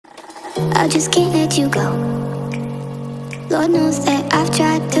I just can't let you go. Lord knows that I've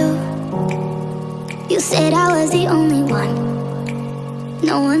tried to. You said I was the only one.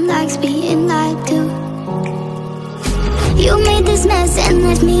 No one likes being lied to. You made this mess and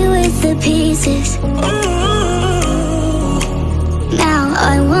left me with the pieces. Now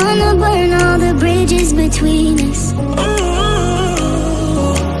I wanna burn all the bridges between us.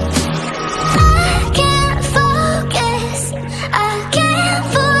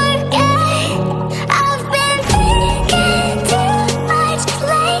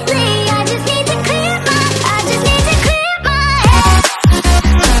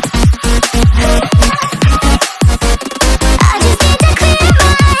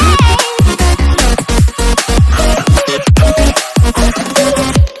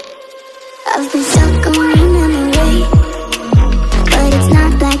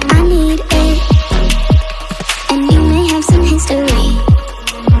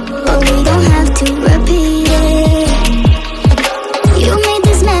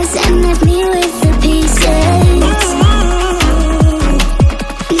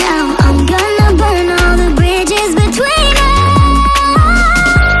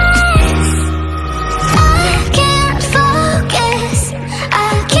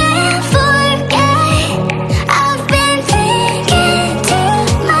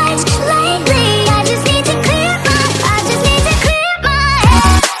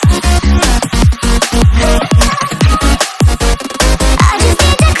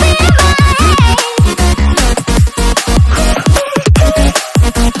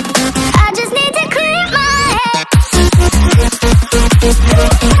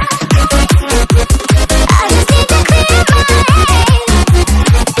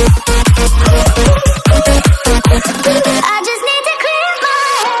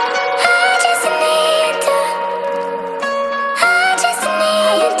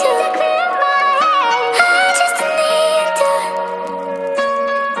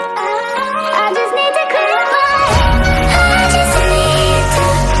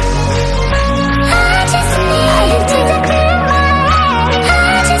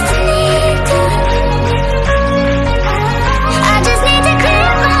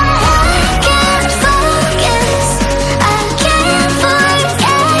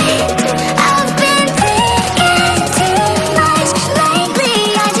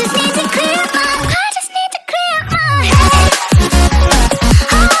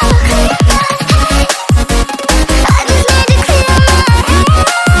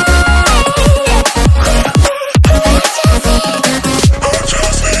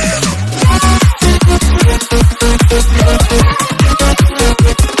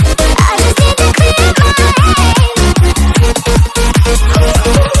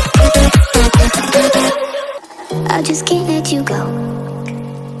 I just can't let you go.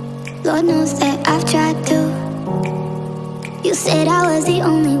 Lord knows that I've tried to. You said I was the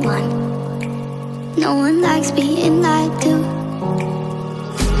only one. No one likes being lied to.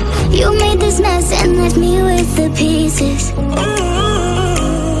 You made this mess and left me with the pieces.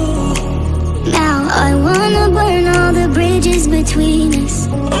 Now I wanna burn all the bridges between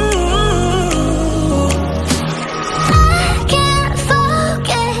us.